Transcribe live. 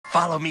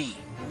Follow me.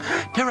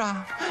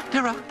 Tara,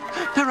 Tara,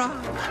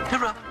 Tara,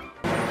 Tara.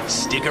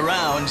 Stick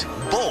around.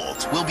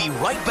 Bolt will be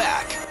right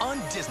back on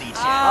Disney Channel.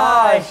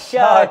 Ah,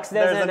 shucks,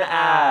 there's an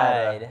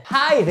ad.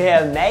 Hi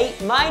there,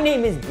 mate. My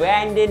name is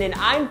Brandon, and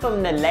I'm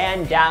from the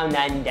land down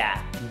under.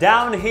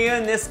 Down here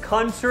in this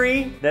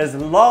country, there's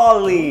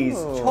lollies,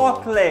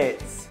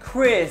 chocolates,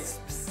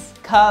 crisps.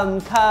 Come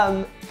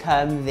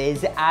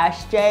visit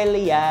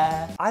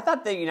Australia. I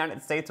thought the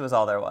United States was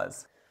all there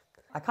was.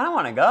 I kind of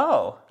want to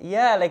go.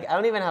 Yeah, like I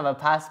don't even have a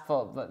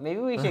passport, but maybe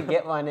we should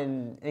get one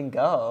and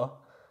go.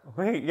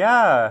 Wait,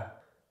 yeah.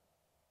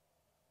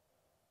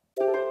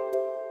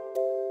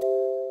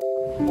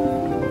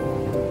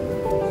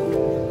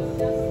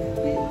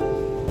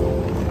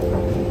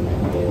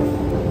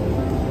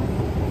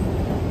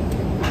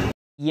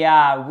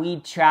 Yeah,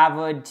 we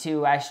traveled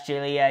to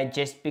Australia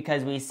just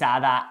because we saw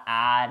that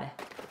ad.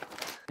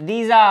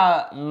 These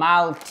are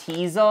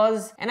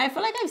Maltesers, and I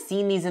feel like I've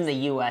seen these in the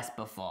US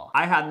before.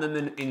 I had them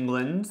in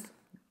England.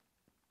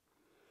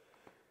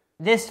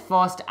 This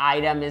first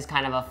item is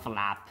kind of a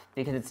flap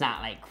because it's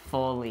not like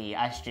fully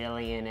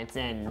Australian. It's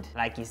in,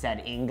 like you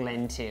said,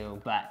 England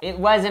too, but it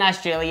was in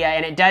Australia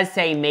and it does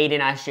say made in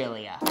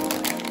Australia.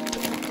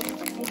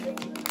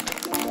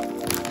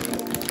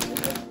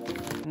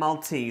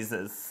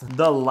 Maltesers.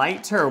 The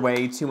lighter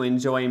way to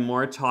enjoy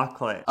more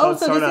chocolate. Oh,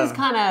 so this is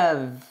kind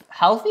of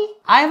healthy?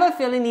 I have a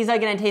feeling these are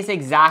gonna taste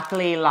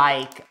exactly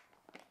like,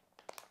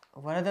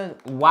 what are those?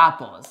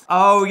 Waffles.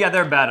 Oh yeah,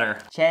 they're better.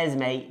 Cheers,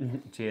 mate.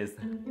 Cheers.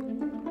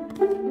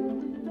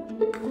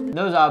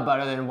 Those are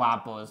better than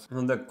waffles.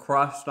 And the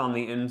crust on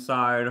the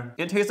inside.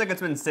 It tastes like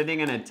it's been sitting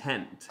in a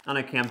tent on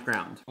a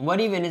campground. What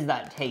even is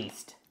that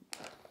taste?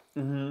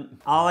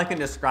 All I can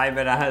describe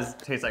it as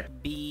tastes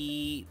like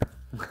Beep.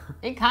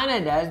 It kind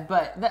of does,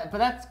 but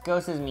that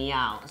grosses me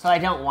out. So I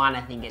don't want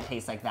to think it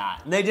tastes like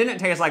that. They didn't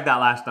taste like that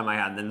last time I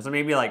had them. So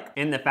maybe like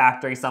in the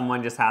factory,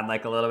 someone just had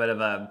like a little bit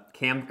of a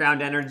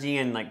campground energy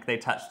and like they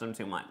touched them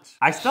too much.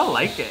 I still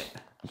like it.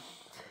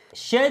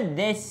 Should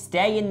this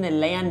stay in the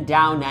land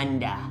down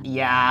under?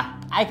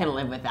 Yeah, I can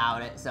live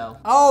without it, so.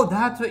 Oh,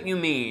 that's what you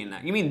mean.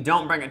 You mean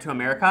don't bring it to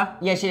America?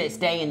 Yeah, should it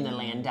stay in the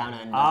land down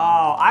under?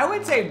 Oh, I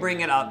would say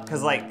bring it up,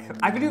 cause like,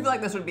 I could feel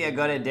like this would be a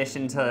good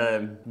addition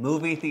to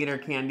movie theater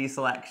candy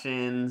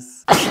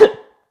selections.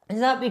 Is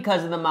that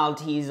because of the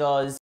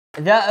Maltesers?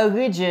 The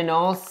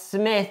original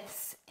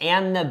Smiths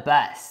and the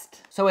best.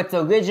 So it's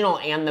original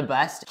and the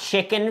best.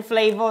 Chicken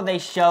flavor, they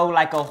show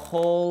like a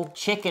whole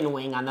chicken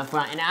wing on the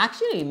front, and it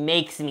actually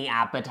makes me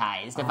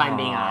appetized, if I'm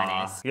being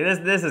honest. Yeah,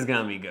 this is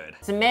gonna be good.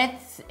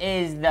 Smith's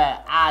is the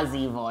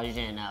Aussie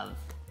version of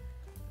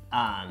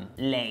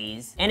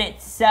Lay's. And it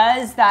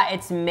says that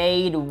it's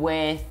made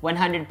with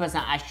 100%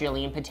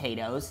 Australian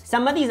potatoes.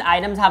 Some of these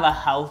items have a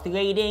health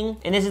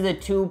rating, and this is a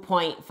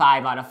 2.5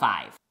 out of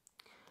 5.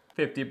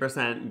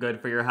 50%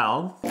 good for your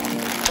health.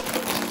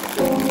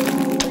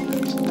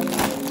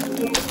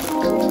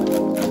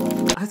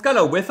 It's got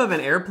a whiff of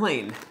an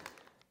airplane.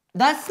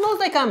 That smells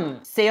like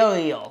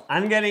cereal.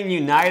 I'm getting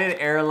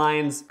United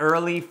Airlines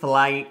early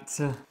flight.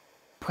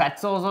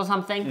 Pretzels or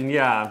something?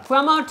 Yeah.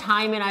 From our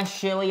time in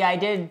Australia, I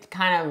did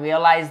kind of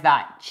realize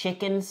that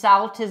chicken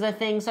salt is a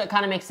thing, so it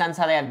kind of makes sense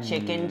how they have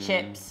chicken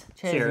chips.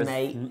 Cheers,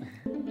 mate.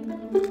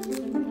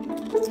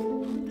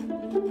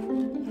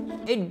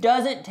 It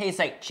doesn't taste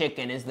like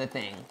chicken is the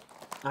thing.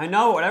 I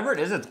know, whatever it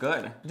is, it's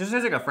good. It just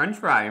tastes like a French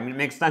fry. I mean, it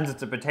makes sense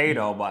it's a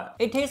potato, but...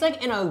 It tastes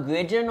like an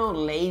original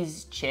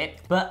Lay's chip,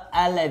 but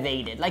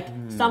elevated. Like,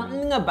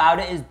 something about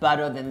it is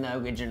better than the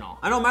original.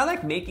 I know, am I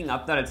like making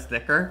up that it's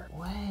thicker?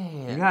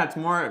 Wait. Yeah,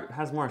 it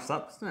has more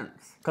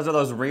substance. Because of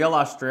those real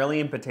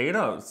Australian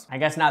potatoes. I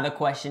guess now the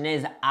question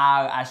is,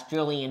 are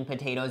Australian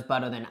potatoes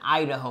better than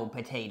Idaho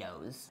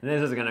potatoes?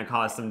 This is gonna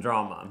cause some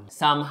drama.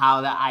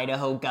 Somehow the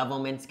Idaho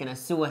government's gonna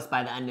sue us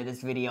by the end of this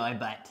video, I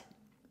bet.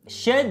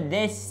 Should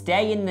this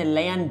stay in the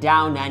land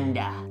down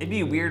under? It'd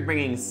be weird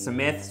bringing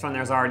Smiths when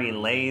there's already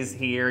Lay's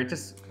here. It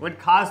just would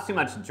cause too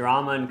much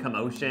drama and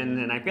commotion,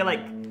 and I feel like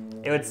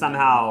it would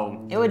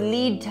somehow... It would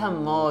lead to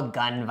more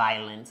gun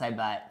violence, I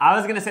bet. I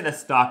was gonna say the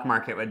stock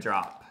market would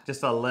drop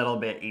just a little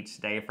bit each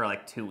day for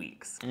like 2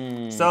 weeks.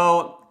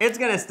 So it's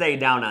gonna stay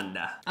down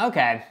under.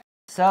 Okay.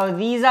 So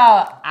these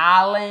are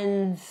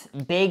Allen's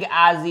Big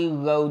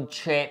Aussie Road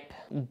Trip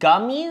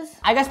gummies.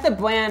 I guess the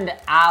brand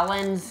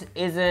Allen's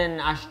is an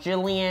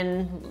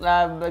Australian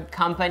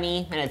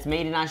company and it's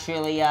made in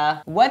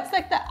Australia. What's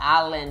like the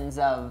Allen's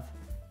of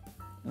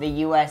the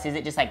US? Is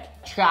it just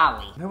like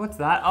Charlie? Wait, what's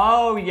that?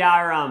 Oh yeah,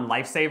 our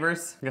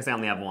Lifesavers. I guess I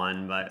only have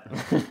one, but.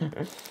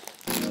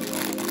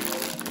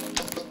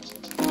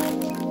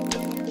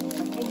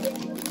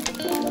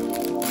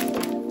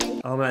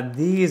 Oh man,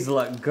 these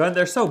look good.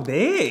 They're so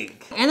big.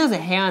 And there's a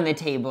hair on the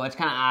table, which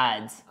kind of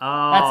adds.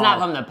 Oh. That's not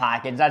from the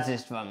package, that's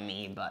just from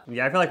me, but.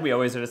 Yeah, I feel like we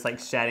always are just like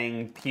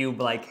shedding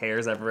pube-like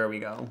hairs everywhere we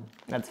go.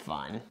 That's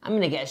fun. I'm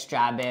gonna get a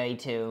strawberry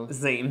too.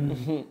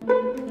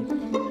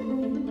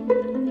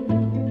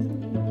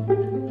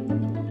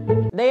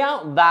 they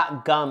aren't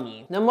that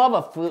gummy. They're more of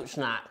a fruit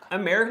snack.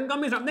 American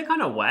gummies, aren't they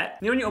kind of wet?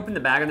 You know when you open the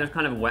bag and there's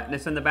kind of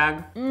wetness in the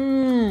bag?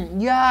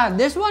 Yeah,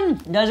 this one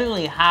doesn't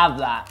really have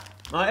that.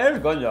 It is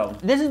good though.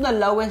 This is the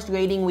lowest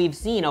rating we've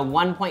seen, a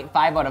 1.5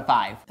 out of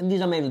 5. And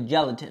these are made with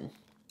gelatin.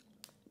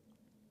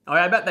 Oh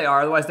yeah, I bet they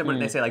are, otherwise they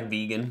wouldn't they say like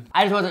vegan.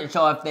 I just wasn't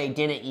sure if they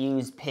didn't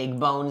use pig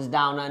bones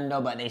down under,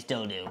 but they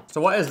still do.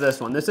 So what is this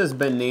one? This is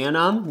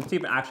banana. Let's see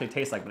if it actually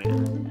tastes like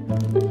banana.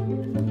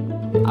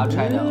 I'll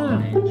try the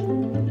orange.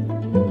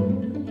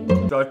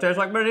 So it tastes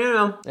like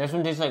banana. This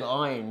one tastes like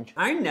orange.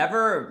 I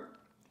never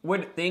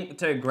would think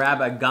to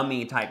grab a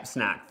gummy type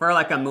snack for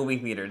like a movie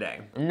theater day.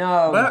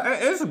 No. But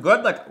it is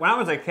good. Like when I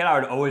was a kid, I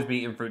would always be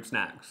eating fruit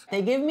snacks.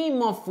 They give me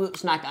more fruit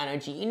snack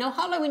energy. You know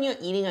how like when you're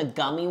eating a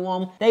gummy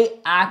worm, they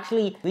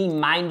actually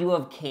remind you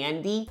of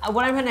candy?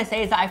 What I'm trying to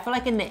say is that I feel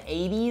like in the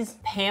 80s,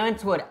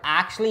 parents would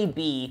actually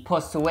be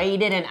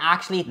persuaded and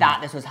actually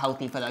thought this was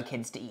healthy for their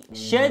kids to eat.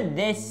 Should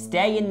this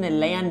stay in the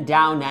land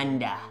down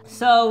under?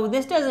 So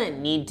this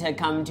doesn't need to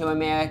come to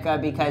America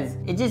because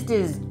it just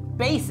is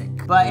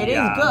basic, but it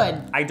is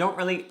good. I don't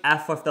really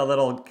F with the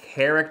little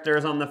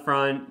characters on the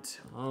front.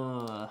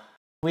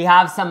 We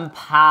have some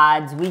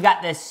pods. We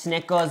got the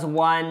Snickers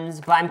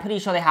ones, but I'm pretty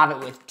sure they have it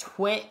with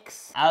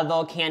Twix,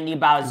 other candy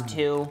bars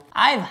too.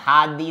 I've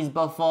had these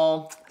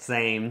before.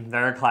 Same,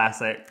 they're a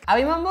classic. I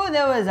remember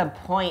there was a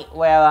point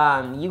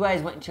where you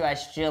guys went to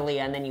Australia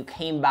and then you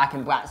came back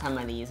and brought some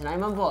of these. And I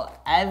remember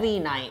every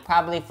night,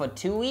 probably for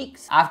 2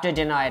 weeks, after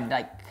dinner I'd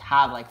like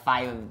have like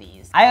 5 of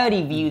these. I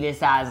already view this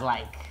as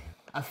like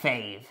a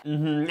fave. I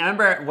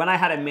remember when I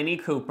had a Mini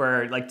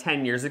Cooper like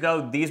 10 years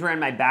ago, these were in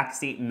my back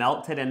seat,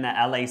 melted in the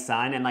LA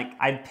sun, and like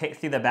I'd pick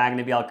through the bag and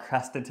it'd be all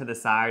crusted to the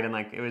side, and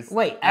like it was.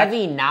 Wait,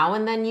 every now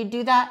and then you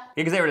do that?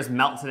 Because they were just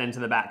melted into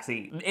the back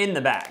seat, in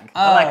the bag. Oh,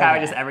 But like I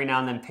would just every now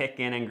and then pick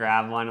in and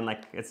grab one, and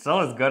like it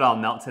still is good all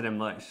melted and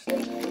mushed.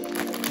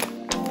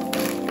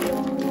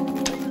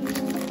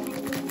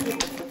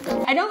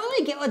 I don't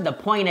really get what the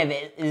point of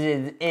it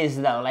is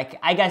though. Like,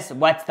 I guess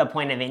what's the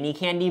point of any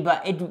candy,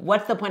 but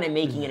what's the point of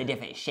making it a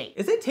different shape?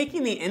 Is it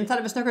taking the inside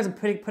of a Snickers and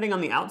putting on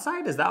the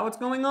outside? Is that what's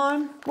going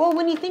on? Well,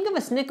 when you think of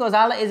a Snickers,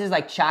 all it is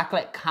like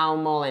chocolate,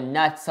 caramel, and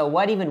nuts, so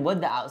what even would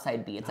the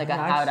outside be? It's like a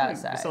hard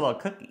outside. It's a little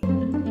cookie.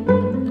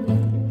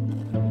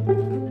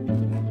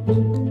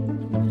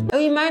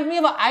 It reminds me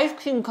of an ice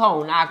cream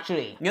cone,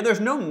 actually. Yeah,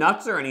 there's no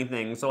nuts or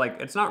anything, so like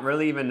it's not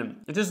really even,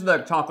 it's just the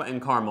chocolate and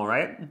caramel,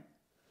 right?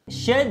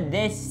 Should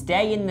this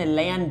stay in the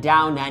land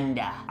down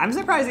under? I'm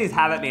surprised these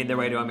haven't made their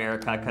way to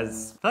America,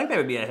 because I feel like they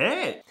would be a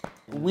hit.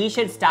 We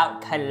should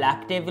start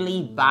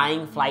collectively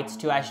buying flights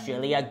to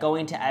Australia,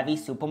 going to every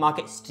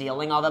supermarket,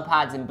 stealing all the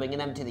pods and bringing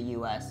them to the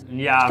US.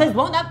 Yeah. Because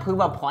won't that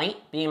prove a point?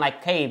 Being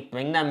like, hey,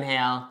 bring them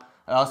here.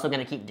 We're also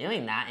gonna keep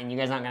doing that and you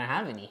guys aren't gonna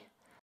have any.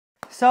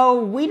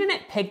 So we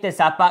didn't pick this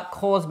up at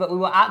Coles, but we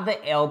were at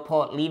the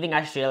airport leaving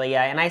Australia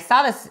and I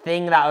saw this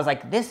thing that was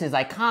like, this is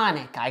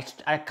iconic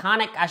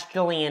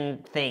Australian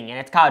thing, and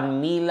it's called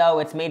Milo.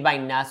 It's made by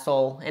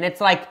Nestle, and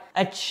it's like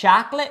a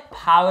chocolate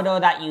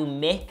powder that you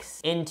mix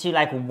into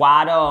like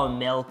water or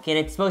milk, and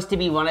it's supposed to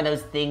be one of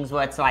those things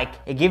where it's like,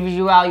 it gives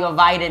you all your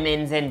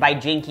vitamins, and by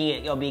drinking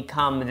it, you'll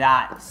become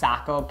that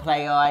soccer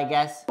player, I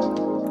guess.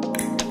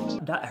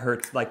 That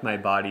hurts like my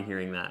body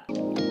hearing that.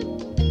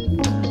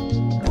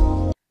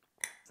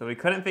 So we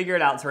couldn't figure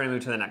it out, so we're gonna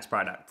move to the next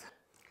product.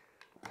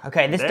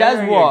 Okay, this There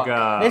does you work.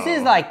 go. This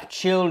is like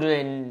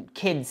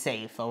kid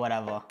safe or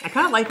whatever. I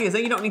kind of like these,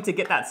 then you don't need to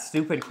get that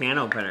stupid can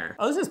opener.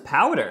 Oh, this is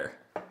powder.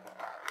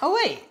 Oh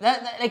wait,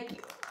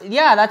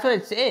 yeah, that's what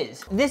it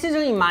is. This is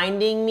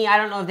reminding me, I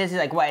don't know if this is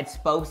like what it's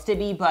supposed to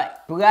be,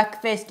 but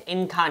breakfast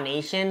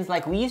incarnations.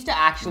 Like we used to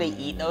actually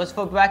eat those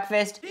for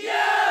breakfast.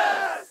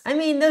 Yes! I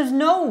mean, there's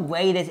no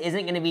way this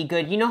isn't gonna be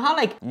good. You know how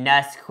like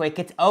Nesquik,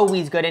 it's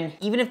always good, and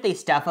even if they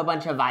stuff a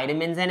bunch of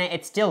vitamins in it,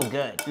 it's still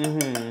good.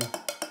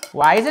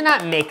 Why is it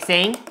not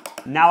mixing?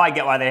 Now I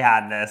get why they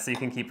had this, so you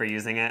can keep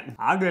reusing it.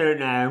 I'll get it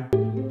now.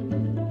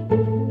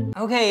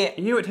 Okay.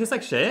 Ew, it tastes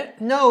like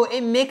shit? No,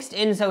 it mixed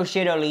in so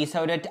shittily,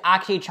 so to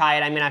actually try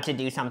it, I'm gonna have to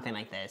do something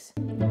like this.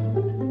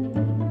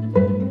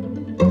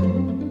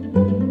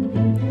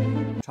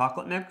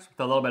 Chocolate mix with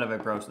a little bit of a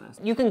grossness.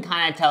 You can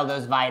kind of tell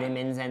those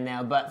vitamins in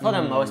there, but for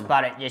the most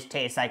part, it just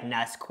tastes like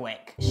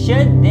Nesquik.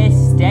 Should this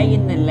stay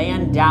in the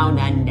land down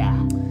under?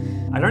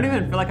 I don't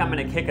even feel like I'm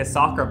gonna kick a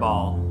soccer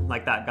ball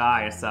like that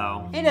guy,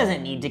 so. It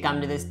doesn't need to come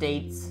to the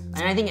States.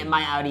 And I think it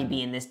might already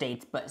be in the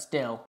States, but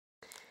still.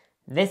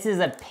 This is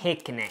a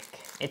picnic.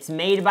 It's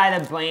made by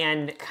the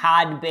brand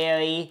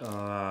Cadbury.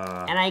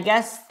 And I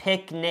guess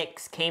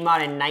picnics came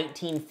out in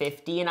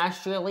 1950 in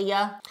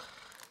Australia.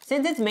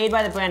 Since it's made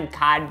by the brand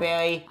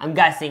Cadbury, I'm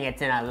guessing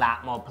it's in a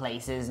lot more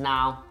places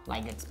now.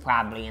 Like it's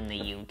probably in the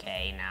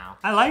UK now.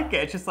 I like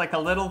it. It's just like a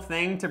little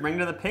thing to bring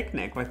to the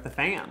picnic with the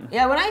fam.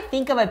 Yeah, when I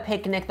think of a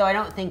picnic though, I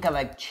don't think of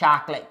a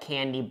chocolate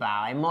candy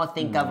bar. I more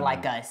think of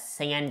like a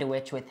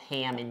sandwich with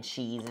ham and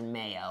cheese and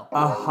mayo.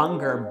 A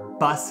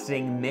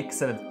hunger-busting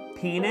mix of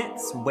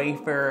peanuts,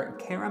 wafer,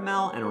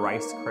 caramel, and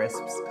Rice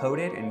Crisps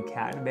coated in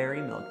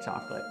Cadbury milk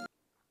chocolate.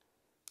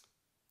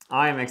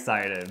 I'm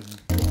excited.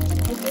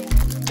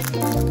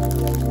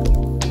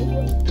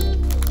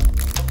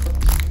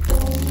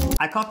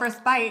 I call for a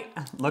bite.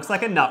 Looks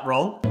like a nut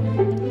roll.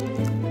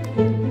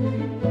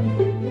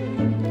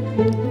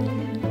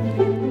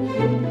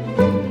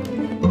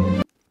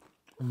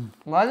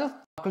 Why the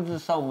fuck is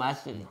this so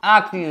messy?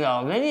 Actually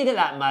though, maybe you get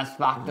that mess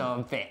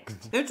factor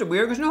fixed. It's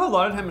weird because you know how a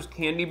lot of times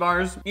candy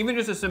bars, even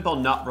just a simple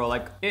nut roll,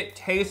 like it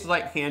tastes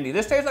like candy.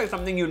 This tastes like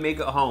something you'd make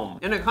at home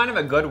in a kind of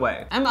a good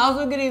way. I'm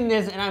also getting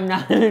this and I'm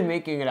not even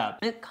making it up.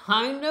 It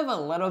kind of a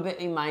little bit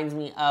reminds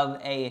me of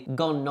a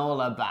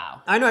granola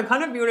bar. I know, I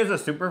kind of view it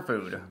as a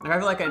superfood. Like I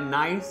feel like a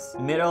nice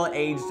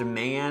middle-aged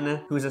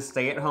man who's a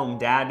stay-at-home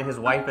dad. His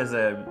wife is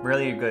a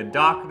really good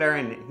doctor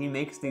and he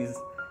makes these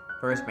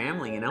for his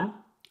family, you know?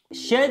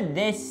 Should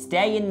this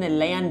stay in the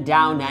land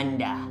down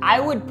under?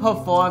 I would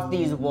prefer if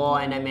these were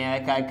in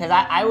America, because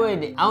I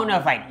don't know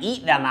if I'd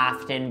eat them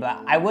often,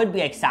 but I would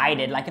be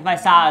excited. Like if I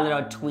saw a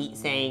little tweet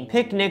saying,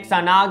 picnics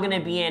are now gonna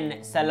be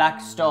in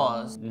select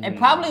stores, it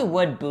probably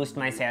would boost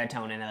my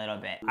serotonin a little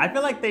bit. I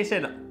feel like they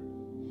should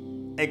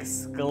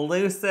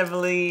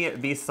exclusively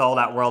be sold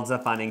at Worlds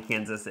of Fun in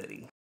Kansas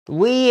City.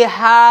 We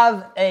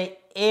have a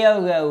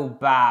Aero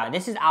bar.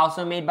 This is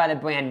also made by the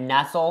brand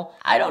Nestle.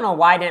 I don't know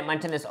why I didn't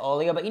mention this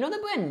earlier, but you know the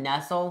brand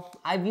Nestle?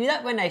 I view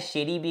that brand as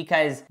shitty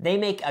because they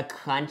make a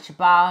crunch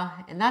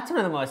bar, and that's one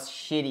of the most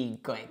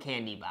shitty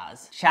candy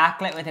bars.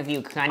 Chocolate with a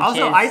few crunches.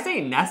 Also, I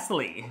say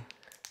Nestle.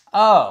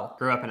 Oh.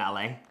 Grew up in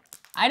LA.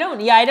 I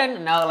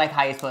don't know like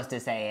how you're supposed to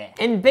say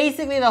it. And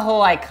basically the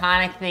whole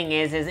iconic thing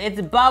is it's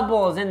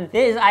bubbles, and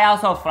this, I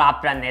also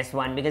flopped on this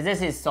one because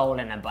this is sold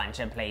in a bunch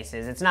of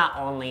places. It's not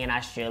only in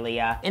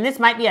Australia. And this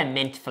might be a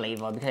mint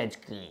flavor because it's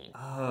green.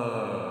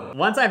 Oh.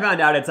 Once I found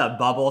out it's a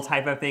bubble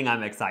type of thing,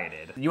 I'm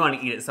excited. You want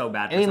to eat it so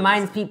bad. It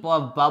reminds people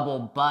of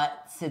bubble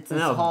butts. It's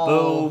this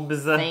whole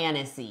boobs.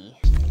 Fantasy.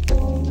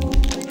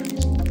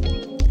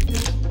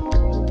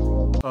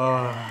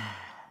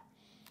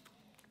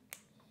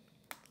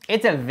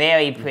 It's a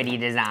very pretty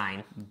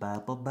design.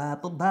 Bubble,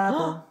 bubble,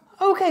 bubble.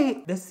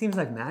 Okay. This seems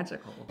like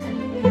magical.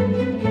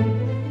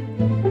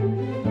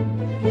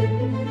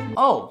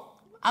 Oh,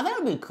 I thought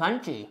it would be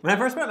crunchy. When I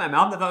first put it in my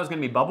mouth, I thought it was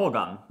gonna be bubble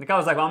gum. Like I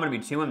was like, well, I'm gonna be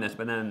chewing this,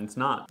 but then it's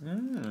not.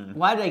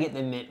 Why did I get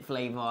the mint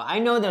flavor? I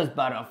know there's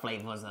butter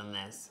flavors in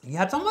this.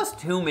 Yeah, it's almost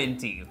too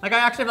minty. Like I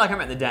actually feel like I'm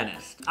at the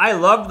dentist. I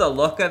love the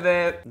look of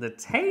it. The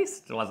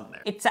taste wasn't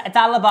there. It's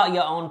all about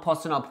your own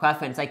personal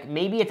preference. Like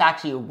maybe it's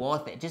actually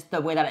worth it. Just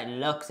the way that it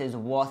looks is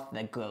worth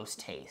the gross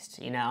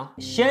taste, you know?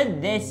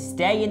 Should this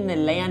stay in the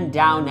land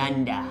down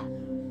under?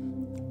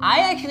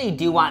 I actually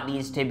do want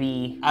these to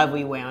be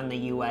everywhere in the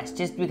US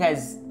just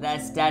because the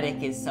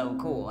aesthetic is so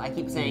cool. I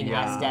keep saying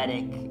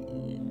aesthetic.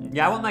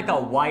 Yeah, I want like a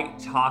white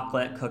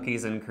chocolate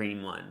cookies and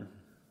cream one.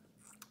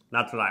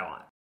 That's what I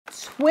want.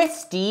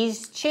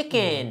 Twisties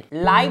chicken.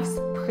 Life's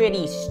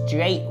pretty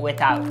straight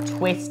without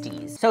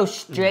twisties. So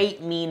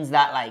straight means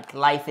that like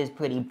life is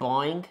pretty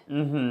boring.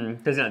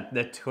 Because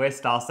the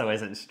twist also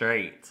isn't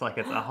straight. It's like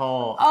it's a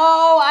whole.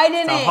 Oh, I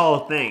didn't. It's a whole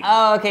thing.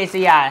 Oh, okay, so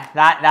yeah,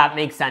 that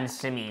makes sense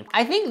to me.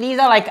 I think these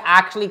are like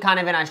actually kind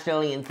of an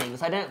Australian thing,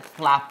 so I didn't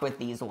flop with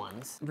these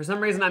ones. For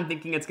some reason, I'm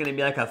thinking it's gonna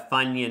be like a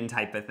Funyun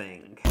type of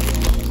thing.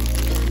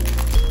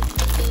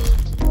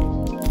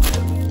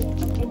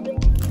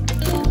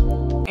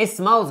 It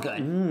smells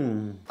good.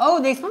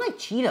 Oh, they smell like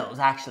Cheetos,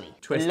 actually.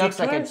 Twisty it looks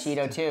twist? like a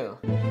Cheeto, too.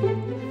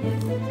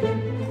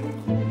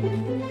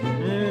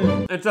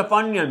 It's a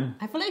Funyun.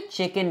 I feel like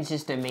chicken's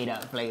just a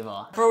made-up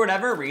flavor. For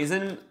whatever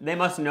reason, they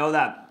must know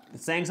that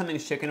saying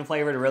something's chicken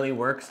flavored really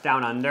works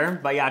down under.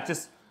 But yeah, it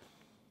just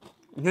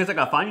tastes like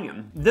a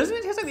Funyun. Doesn't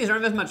it taste like these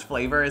don't have as much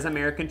flavor as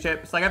American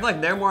chips? Like I feel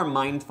like they're more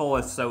mindful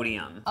of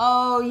sodium.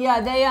 Oh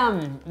yeah,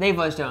 they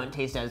first don't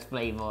taste as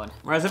flavored.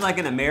 Whereas if like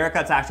in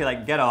America, it's actually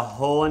like get a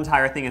whole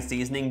entire thing of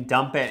seasoning,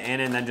 dump it in,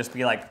 and then just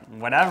be like,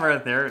 whatever,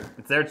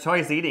 it's their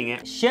choice eating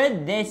it.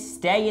 Should this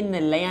stay in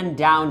the land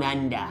down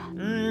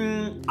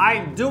under?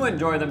 I do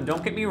enjoy them,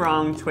 don't get me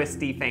wrong,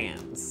 twisty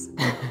fans.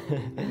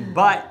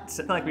 But I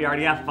feel like we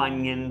already have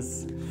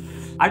Funyuns.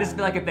 I just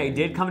feel like if they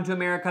did come to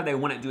America, they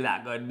wouldn't do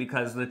that good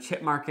because the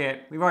chip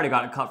market, we've already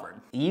got it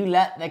covered. You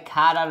let the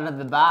cat out of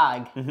the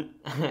bag.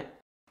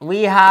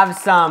 We have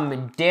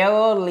some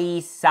Daryl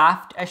Lee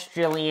Soft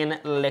Australian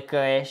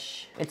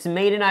Licorice. It's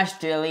made in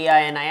Australia,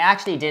 and I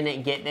actually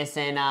didn't get this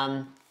in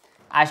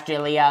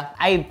Australia.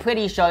 I'm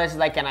pretty sure this is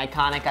like an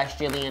iconic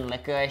Australian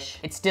licorice.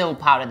 It's still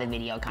part of the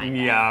video, kind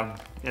of. Yeah,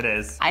 it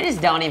is. I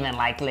just don't even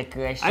like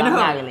licorice, so I know. I'm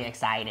not really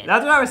excited.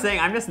 That's what I was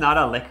saying. I'm just not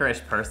a licorice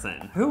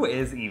person. Who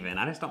is even?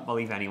 I just don't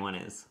believe anyone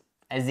is.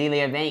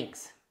 Azealia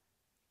Banks.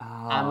 Oh.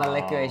 I'm a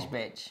licorice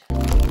bitch.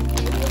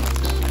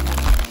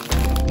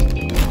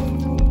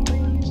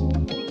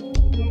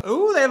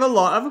 Ooh, they have a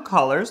lot of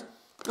colors.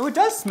 Oh, it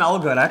does smell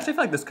good. I actually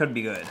feel like this could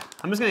be good.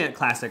 I'm just gonna get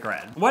classic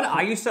red. What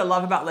I used to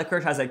love about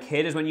licorice as a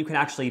kid is when you can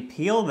actually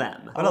peel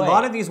them. But a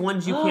lot of these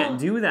ones you can't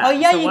do that. Oh,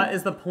 yeah, so what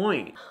is the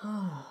point?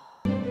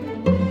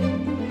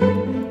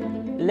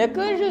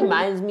 Licorice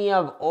reminds me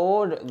of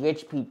old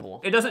rich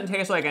people. It doesn't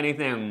taste like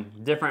anything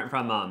different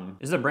from,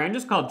 is the brand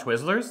just called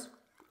Twizzlers?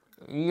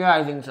 Yeah,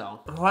 I think so.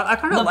 Well, I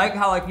kind of like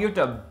how like you have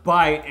to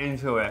bite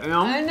into it, you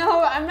know? I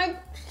know, I'm like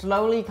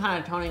slowly kind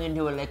of turning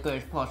into a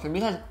licorice person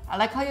because I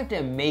like how you have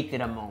to make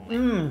it a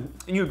moment.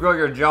 And you grow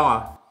your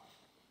jaw.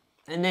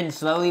 And then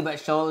slowly but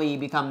surely you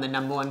become the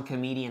 #1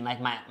 comedian like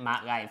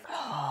Matt Life.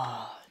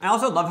 I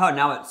also love how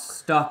now it's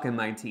stuck in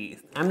my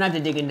teeth. I'm not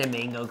to dig into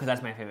mango because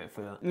that's my favorite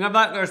fruit. You know,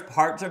 but there's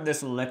parts of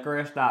this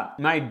licorice that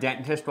my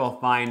dentist will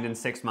find in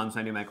 6 months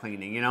when I do my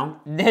cleaning, you know?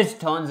 This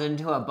turns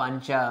into a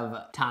bunch of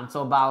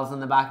tonsil balls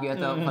in the back of your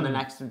throat for the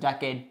next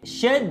decade.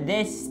 Should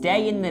this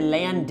stay in the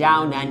land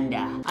down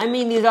under? I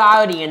mean, these are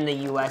already in the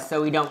US,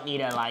 so we don't need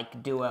to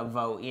like do a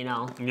vote, you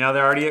know? Yeah,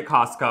 they're already at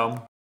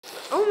Costco.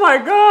 Oh my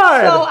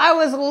god! So I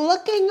was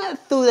looking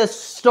through the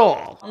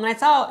store and I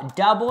saw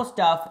double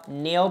stuffed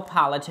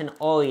Neapolitan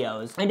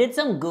Oreos. I did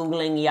some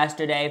Googling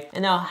yesterday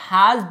and there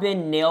has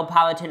been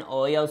Neapolitan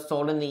Oreos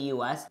sold in the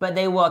US, but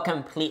they were a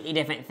completely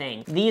different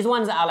thing. These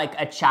ones are like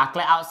a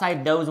chocolate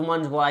outside, those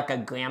ones were like a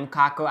graham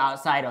cracker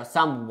outside or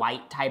some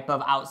white type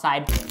of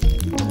outside.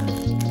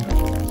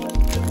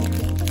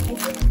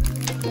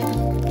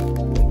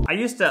 I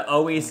used to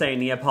always say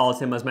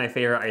Neapolitan was my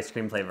favorite ice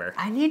cream flavor.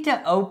 I need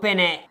to open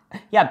it.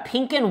 Yeah,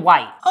 pink and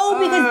white. Oh,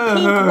 because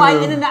pink,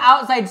 white, and then the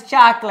outside's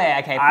chocolate.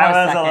 Okay, for a I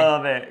was second. a little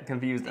bit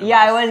confused. Yeah,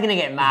 I was gonna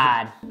get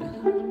mad.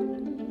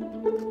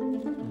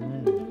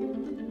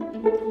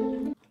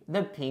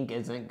 The pink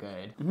isn't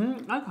good.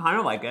 I kind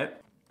of like it.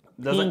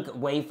 Pink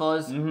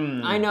wafers.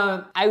 I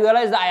know, I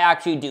realized that I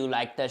actually do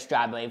like the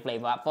strawberry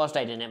flavor. At first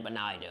I didn't, but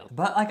now I do.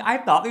 But like, I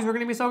thought these were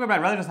gonna be so good, but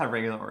I'd rather just have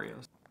regular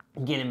Oreos.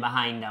 Getting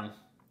behind them.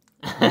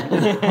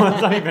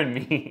 What's that even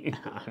mean?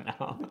 I don't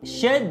know.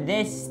 Should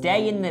this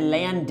stay in the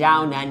land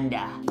down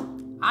under?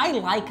 I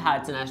like how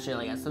it's in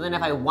Australia, so then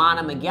if I want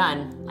them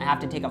again, I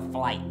have to take a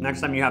flight. Next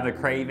time you have the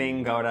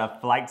craving, go to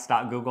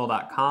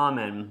flights.google.com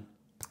and...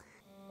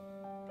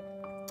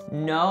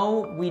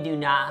 No, we do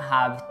not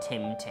have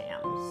Tim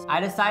Tams.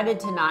 I decided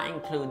to not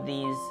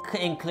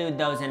include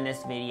those in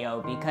this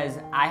video because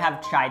I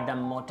have tried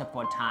them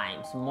multiple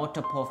times,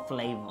 multiple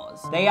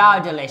flavors. They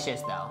are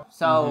delicious though,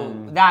 so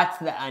that's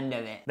the end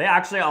of it. They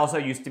actually also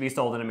used to be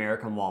sold in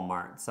American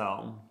Walmart,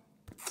 so...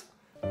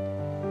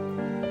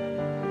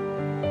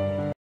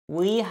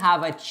 We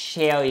have a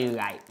Cherry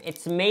Ripe.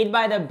 It's made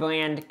by the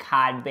brand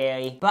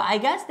Cadbury, but I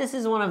guess this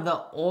is one of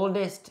the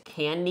oldest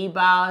candy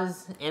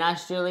bars in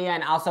Australia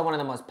and also one of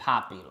the most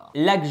popular.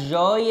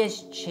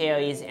 Luxurious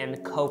cherries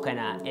and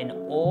coconut and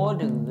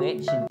old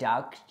rich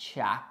dark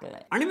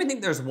chocolate. I don't even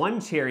think there's one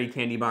cherry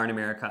candy bar in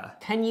America.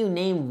 Can you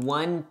name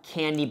one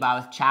candy bar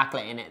with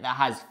chocolate in it that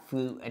has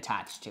fruit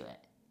attached to it?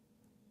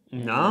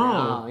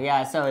 No. Oh,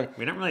 yeah, so...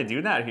 We don't really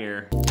do that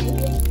here.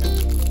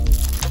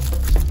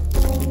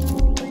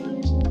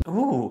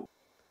 Ooh.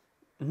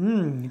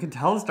 You can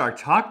tell it's dark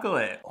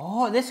chocolate.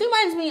 Oh, this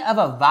reminds me of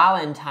a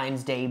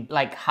Valentine's Day,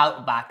 like,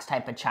 Outbacks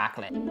type of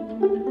chocolate.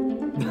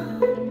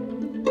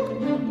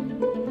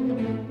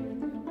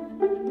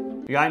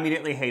 Yeah, I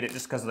immediately hate it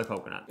just because of the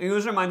coconut. It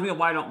always reminds me of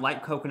why I don't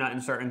like coconut in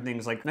certain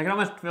things. Like it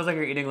almost feels like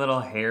you're eating little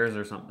hairs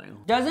or something.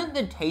 Doesn't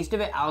the taste of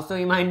it also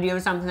remind you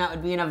of something that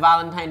would be in a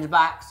Valentine's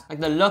box? Like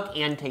the look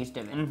and taste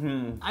of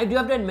it. I do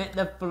have to admit,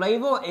 the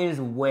flavor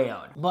is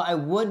weird, but I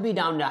would be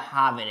down to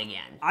have it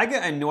again. I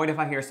get annoyed if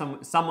I hear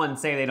someone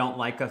say they don't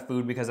like a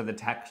food because of the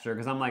texture,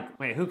 because I'm like,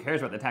 wait, who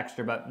cares about the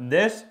texture? But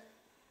this,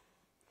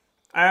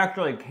 I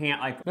actually can't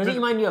like. Does it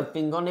remind you of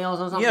fingernails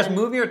or something? Yes,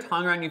 move your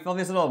tongue around, you feel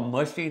these little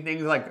mushy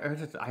things, like,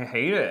 I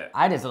hate it.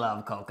 I just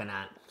love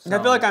coconut. I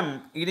feel like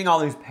I'm eating all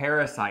these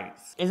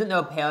parasites. Isn't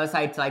there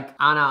parasites like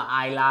on our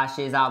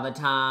eyelashes all the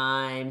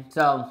time?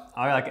 So.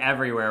 Oh, like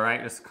everywhere,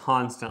 right? Just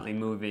constantly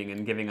moving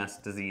and giving us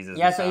diseases.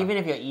 Yeah, so even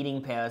if you're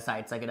eating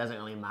parasites, like it doesn't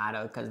really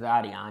matter because they're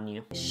already on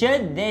you.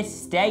 Should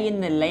this stay in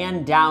the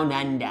land down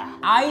under?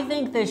 I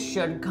think this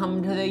should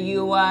come to the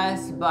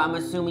US, but I'm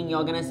assuming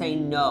you're gonna say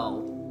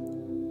no.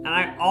 And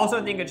I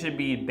also think it should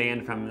be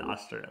banned from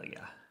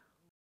Australia.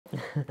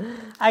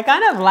 I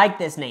kind of like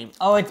this name.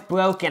 Oh, it's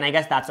broken. I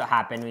guess that's what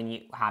happened when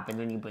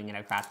you bring it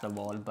across the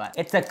world. But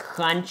it's a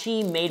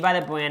crunchy made by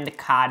the brand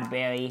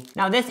Cadbury.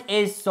 Now this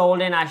is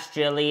sold in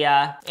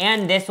Australia,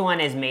 and this one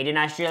is made in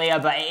Australia,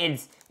 but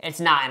it's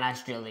not an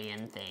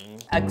Australian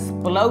thing.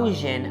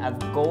 Explosion of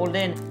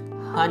golden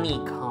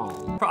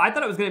honeycomb. I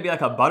thought it was gonna be like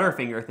a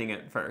Butterfinger thing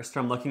at first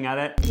from looking at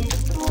it.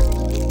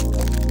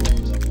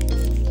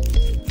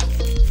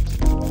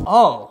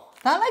 Oh,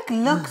 that like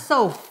looks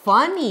so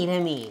funny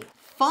to me.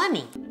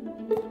 Funny.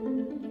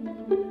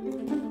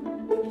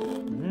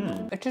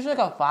 It's just like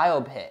a fire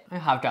pit. I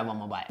have to have one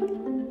more bite.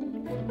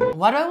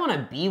 Why do I want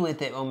to be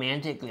with it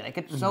romantically? Like,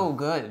 it's so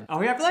good.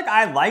 Oh yeah, I feel like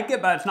I like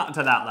it, but it's not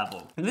to that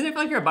level. And then I feel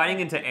like you're biting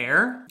into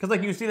air. Because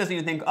like you see this and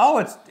you think, oh,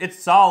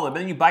 it's solid, but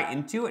then you bite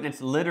into it and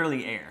it's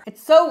literally air.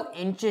 It's so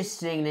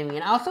interesting to me.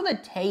 And also the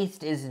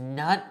taste is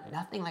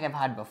nothing like I've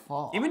had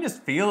before. Even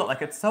just feel it,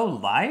 like it's so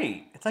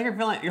light. It's like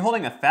you're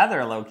holding a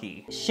feather,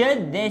 low-key.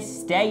 Should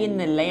this stay in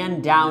the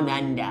land down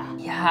under?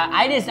 Yeah,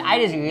 I just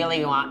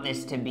really want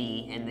this to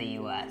be in the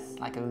US.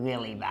 Like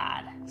really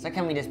bad. So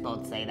can we just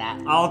both say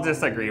that? I'll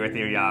disagree with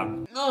you, yeah.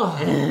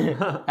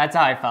 That's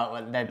how I felt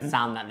with that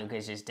sound that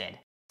Lucas just did.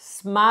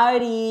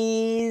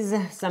 Smarties.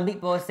 Some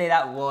people say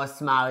that were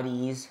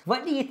Smarties.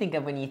 What do you think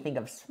of when you think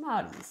of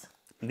Smarties?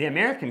 The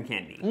American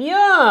candy.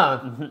 Yeah.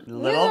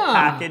 Little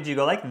package, you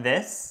go like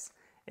this.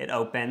 It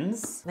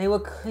opens. They were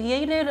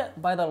created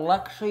by the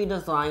luxury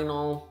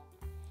designer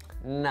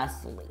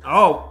Nestle.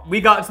 Oh,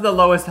 we got to the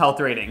lowest health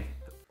rating.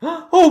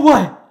 Oh,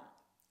 what?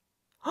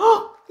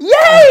 Yay!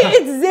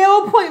 It's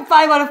 0.5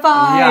 out of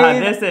 5.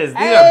 Yeah, these are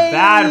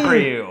bad for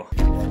you.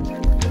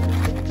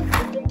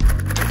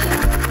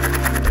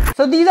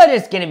 So these are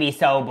just gonna be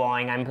so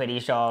boring, I'm pretty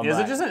sure. Is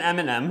it just an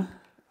M&M?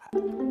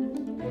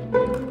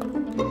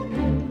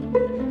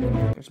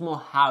 It's more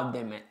how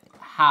than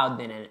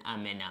an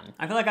M&M.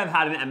 I feel like I've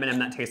had an M&M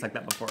that tastes like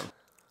that before.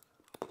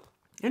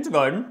 It's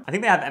good. I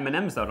think they have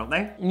M&Ms though, don't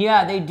they?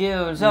 Yeah, they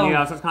do. So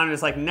yeah, so it's kind of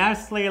just like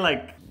Nestle,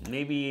 like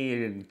maybe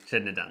you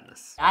shouldn't have done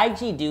this. I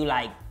actually do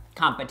like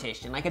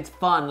competition. Like it's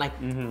fun, like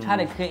try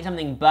to create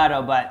something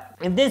better, but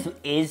if this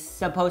is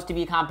supposed to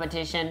be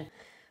competition,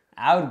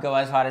 I would go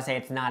as far to say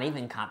it's not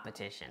even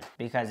competition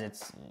because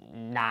it's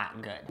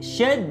not good.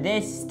 Should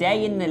this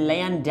stay in the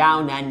land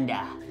down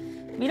under?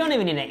 We don't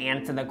even need to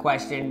answer the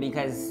question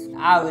because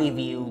our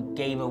review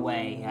gave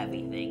away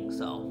everything,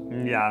 so.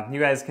 Yeah, you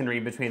guys can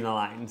read between the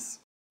lines.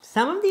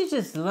 Some of these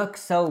just look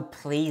so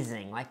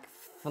pleasing, like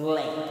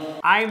flake.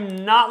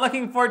 I'm not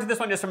looking forward to this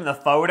one just from the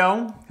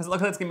photo, because it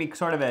looks like it's gonna be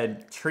sort of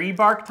a tree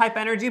bark type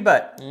energy,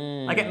 but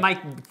like it might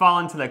fall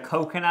into the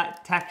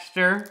coconut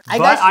texture.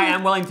 But I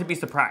am willing to be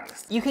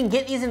surprised. You can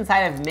get these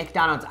inside of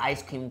McDonald's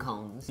ice cream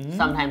cones,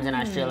 sometimes in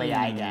Australia,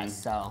 I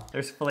guess, so.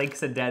 There's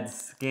flakes of dead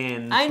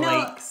skin, I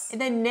know, flakes.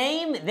 the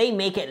name, they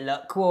make it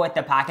look cool with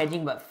the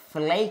packaging, but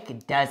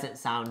flake doesn't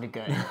sound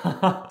good.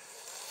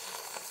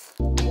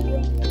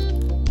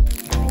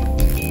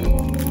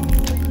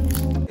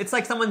 It's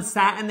like someone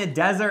sat in the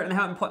desert and they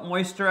haven't put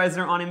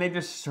moisturizer on and they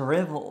just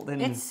shriveled and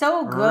It's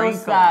so gross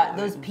wrinkled. that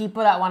those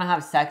people that want to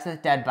have sex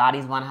with dead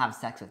bodies want to have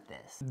sex with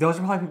this. Those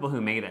are probably people who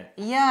made it.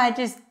 Yeah,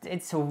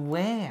 it's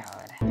weird.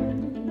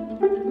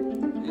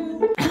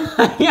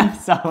 You're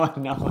so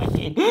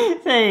annoying.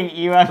 Saying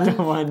you after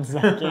 1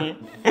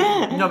 second.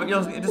 No, but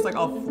you'll it just like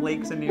all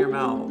flakes into your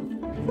mouth.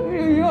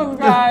 You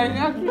guys, I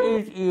have to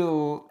eat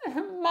you.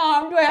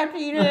 Mom, do I have to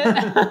eat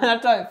it?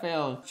 That's how it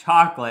feels.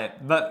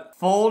 Chocolate, but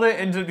fold it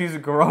into these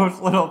gross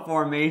little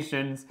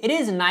formations. It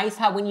is nice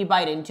how when you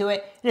bite into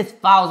it, it just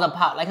falls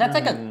apart. Like that's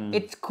like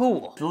it's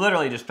cool. It's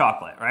literally just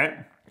chocolate,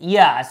 right?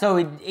 Yeah, so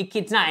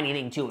it's not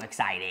anything too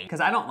exciting.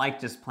 Because I don't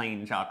like just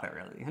plain chocolate,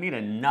 really. I need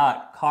a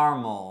nut,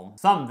 caramel,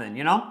 something,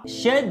 you know?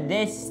 Should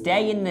this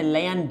stay in the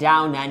land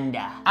down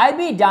under? I'd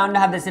be down to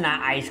have this in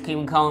an ice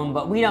cream cone,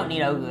 but we don't need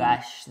to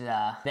rush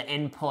the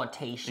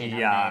importation of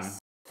this.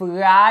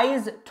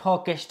 Fries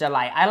Turkish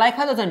Delight. I like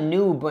how there's a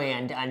new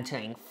brand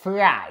entering.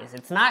 Fries.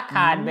 It's not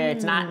Cadbury,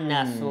 it's not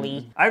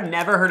Nestle. I've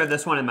never heard of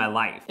this one in my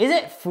life. Is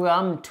it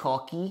from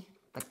Turkey?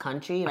 The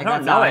country? Like, I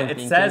don't know it.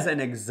 It says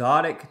an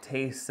exotic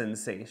taste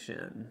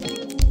sensation.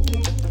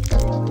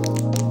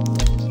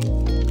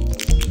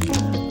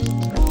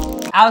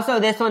 Also,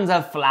 this one's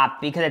a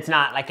flop because it's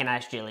not like an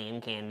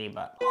Australian candy,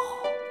 but...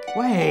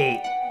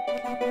 Wait.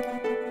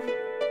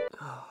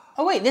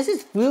 Oh wait, this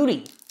is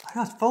fruity. I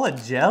know, it's full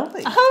of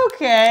jelly.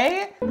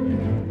 Okay.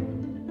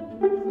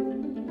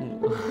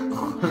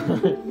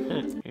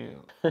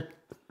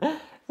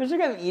 It's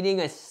like I'm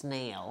eating a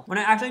snail. When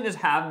I actually just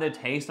have the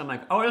taste, I'm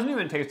like, oh, it doesn't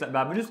even taste that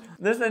bad, but just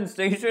the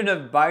sensation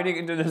of biting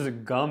into this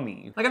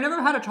gummy. Like, I've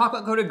never had a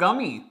chocolate-coated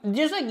gummy.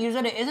 Just like you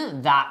said, it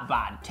isn't that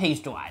bad,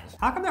 taste-wise.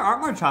 How come there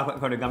aren't more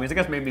chocolate-coated gummies? I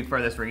guess maybe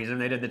for this reason.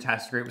 They did the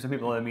test group, so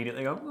people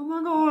immediately go, oh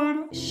my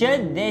god.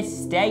 Should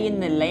this stay in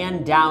the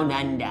land down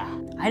under?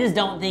 I just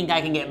don't think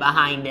I can get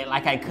behind it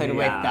like I could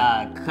with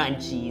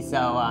Crunchy,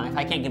 so if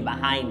I can't get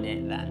behind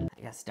it, then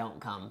I guess don't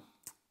come.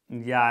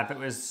 Yeah, if it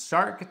was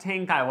Shark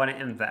Tank, I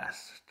wouldn't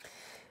invest.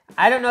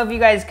 I don't know if you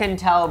guys can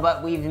tell,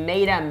 but we've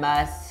made a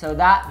mess, so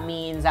that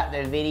means that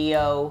the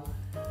video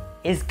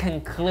is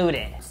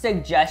concluded.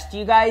 Suggest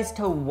you guys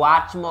to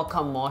watch more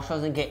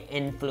commercials and get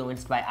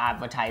influenced by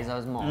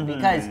advertisers more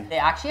because they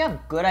actually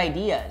have good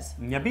ideas.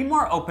 Yeah, be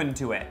more open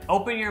to it.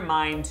 Open your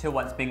mind to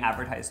what's being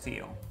advertised to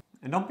you.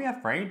 And don't be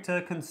afraid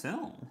to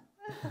consume.